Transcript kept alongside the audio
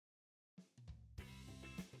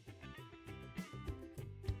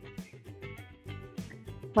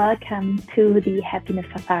Welcome to the Happiness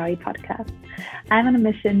Safari podcast. I'm on a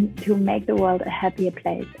mission to make the world a happier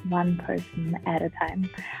place, one person at a time.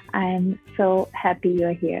 I'm so happy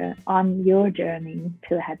you're here on your journey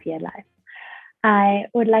to a happier life. I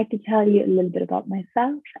would like to tell you a little bit about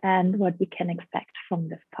myself and what you can expect from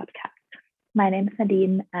this podcast. My name is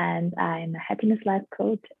Nadine, and I'm a happiness life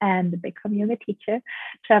coach and a Bikram yoga teacher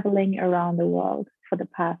traveling around the world for the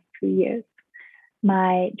past 2 years.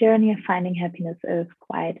 My journey of finding happiness is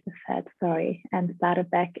quite a sad story and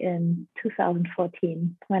started back in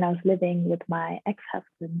 2014 when I was living with my ex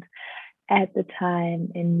husband at the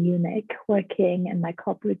time in Munich, working in my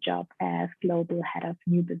corporate job as global head of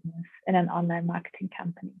new business in an online marketing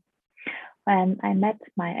company. When I met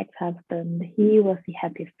my ex husband, he was the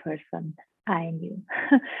happiest person I knew.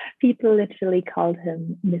 People literally called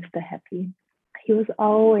him Mr. Happy. He was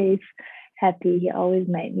always happy. He always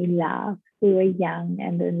made me laugh. We were young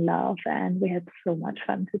and in love, and we had so much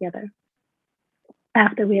fun together.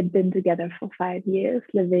 After we had been together for 5 years,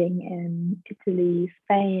 living in Italy,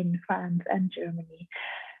 Spain, France, and Germany,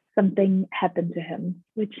 something happened to him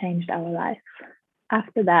which changed our life.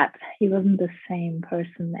 After that, he wasn't the same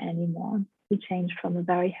person anymore. He changed from a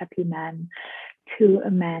very happy man to a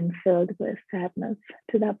man filled with sadness,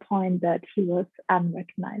 to that point that he was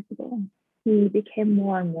unrecognizable. He became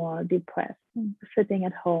more and more depressed, sitting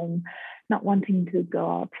at home, not wanting to go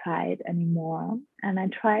outside anymore. And I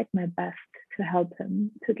tried my best to help him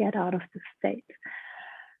to get out of the state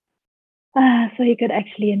so he could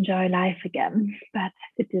actually enjoy life again. But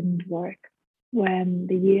it didn't work. When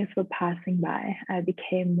the years were passing by, I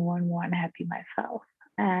became more and more unhappy myself.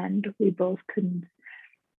 And we both couldn't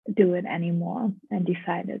do it anymore and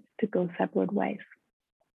decided to go separate ways.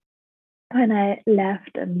 When I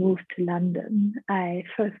left and moved to London, I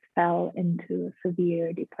first fell into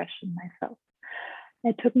severe depression myself.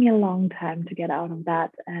 It took me a long time to get out of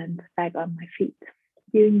that and back on my feet.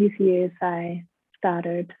 During these years, I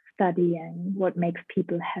started studying what makes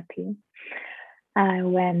people happy. I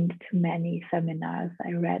went to many seminars.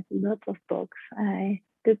 I read lots of books. I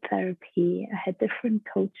did therapy. I had different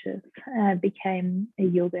coaches. I became a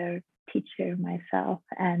yoga teacher myself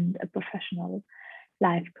and a professional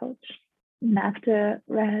life coach. And after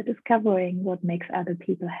discovering what makes other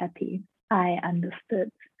people happy, I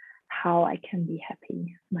understood how I can be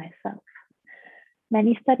happy myself.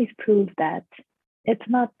 Many studies prove that it's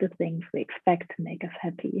not the things we expect to make us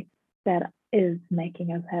happy that is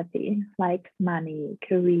making us happy, like money,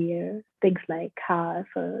 career, things like cars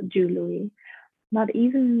or jewelry, not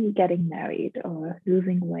even getting married or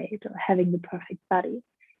losing weight or having the perfect body.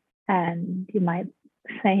 And you might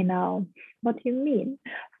say now, what do you mean?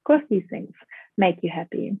 Of course, these things make you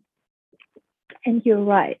happy. And you're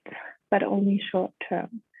right, but only short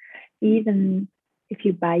term. Even if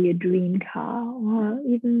you buy your dream car or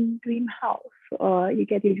even dream house or you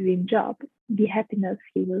get your dream job, the happiness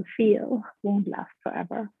you will feel won't last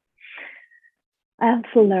forever. I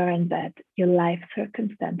also learned that your life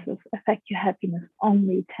circumstances affect your happiness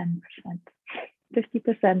only 10%.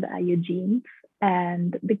 50% are your genes.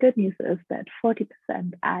 And the good news is that 40%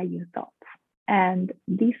 are your thoughts. And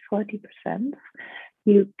these 40%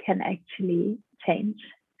 you can actually change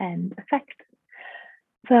and affect.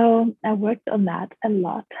 So I worked on that a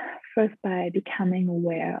lot, first by becoming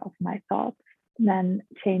aware of my thoughts, then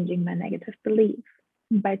changing my negative beliefs.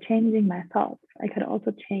 By changing my thoughts, I could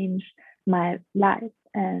also change my life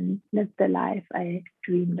and live the life I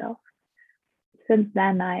dreamed of. Since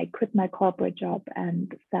then, I quit my corporate job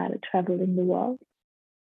and started traveling the world.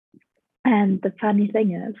 And the funny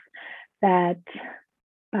thing is that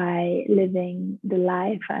by living the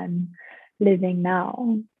life I'm living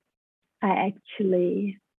now, I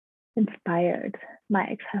actually inspired my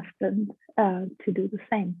ex-husband to do the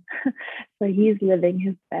same. So he's living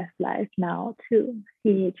his best life now too.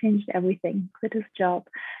 He changed everything, quit his job,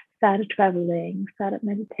 started traveling, started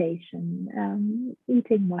meditation,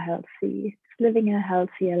 eating more healthy, living a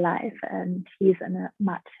healthier life, and he's in a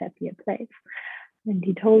much happier place. And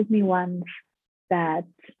he told me once that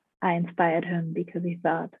I inspired him because he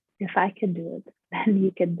thought, if I can do it, then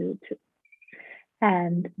you can do it too.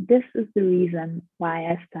 And this is the reason why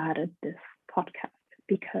I started this podcast,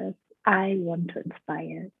 because I want to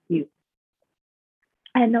inspire you.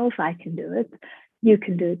 I know if I can do it, you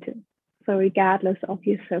can do it too. So, regardless of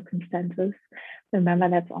your circumstances, remember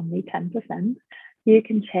that's only 10%. You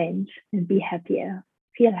can change and be happier,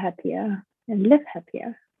 feel happier, and live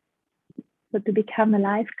happier. So, to become a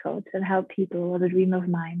life coach and help people was a dream of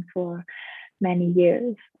mine for many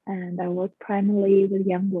years. And I work primarily with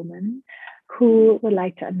young women who would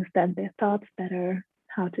like to understand their thoughts better,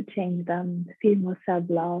 how to change them, feel more self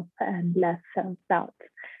love and less self doubt.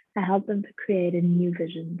 I help them to create a new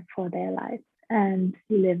vision for their life and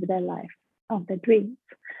live their life of their dreams.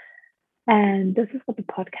 And this is what the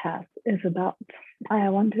podcast is about. I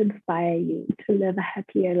want to inspire you to live a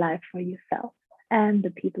happier life for yourself and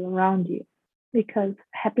the people around you, because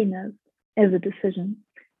happiness is a decision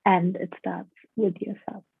and it starts with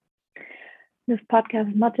yourself. This podcast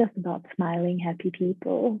is not just about smiling, happy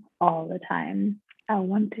people all the time. I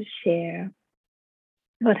want to share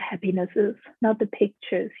what happiness is, not the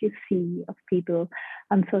pictures you see of people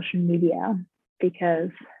on social media,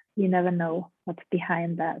 because you never know what's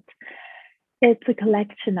behind that. It's a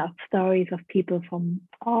collection of stories of people from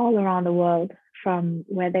all around the world, from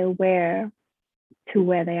where they were to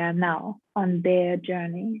where they are now on their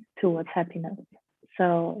journey towards happiness.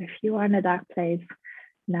 So if you are in a dark place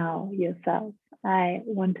now yourself, I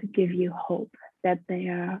want to give you hope that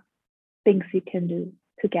there are things you can do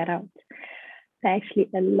to get out. There are actually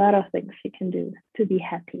a lot of things you can do to be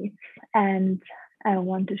happy. And I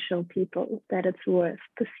want to show people that it's worth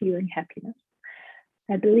pursuing happiness.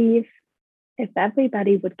 I believe if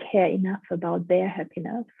everybody would care enough about their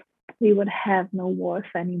happiness, we would have no wars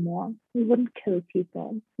anymore. We wouldn't kill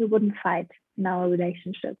people. We wouldn't fight in our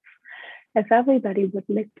relationships. If everybody would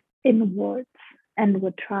look inwards and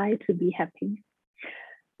would try to be happy.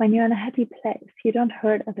 When you're in a happy place, you don't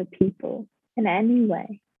hurt other people in any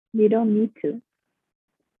way. You don't need to.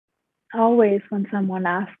 Always, when someone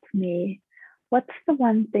asks me, what's the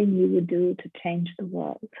one thing you would do to change the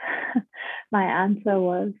world? My answer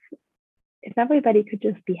was, if everybody could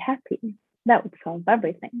just be happy, that would solve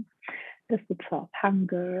everything. This would solve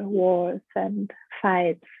hunger, wars, and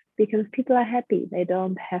fights, because people are happy. They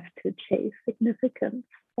don't have to chase significance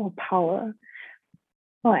or power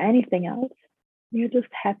or anything else. You're just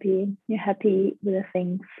happy. You're happy with the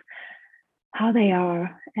things, how they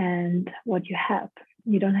are, and what you have.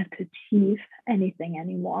 You don't have to achieve anything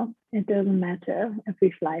anymore. It doesn't matter if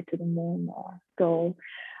we fly to the moon or go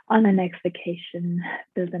on the next vacation,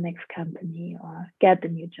 build the next company, or get the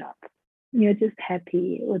new job. You're just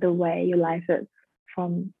happy with the way your life is.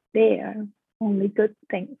 From there, only good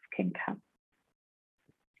things can come.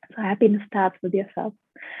 So happiness starts with yourself.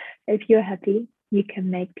 If you're happy, you can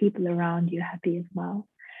make people around you happy as well.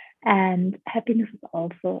 And happiness is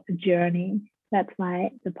also a journey. That's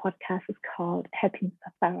why the podcast is called Happiness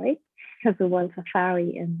Safari, because the word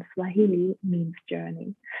safari in Swahili means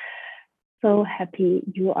journey. So happy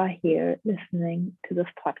you are here listening to this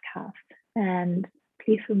podcast. And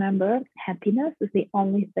please remember, happiness is the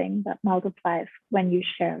only thing that multiplies when you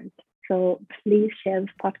share it. So please share this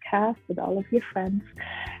podcast with all of your friends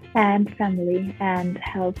and family and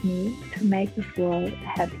help me to make this world a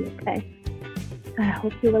happier place. I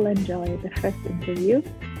hope you will enjoy the first interview.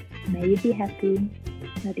 May you be happy.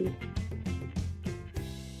 Nadine.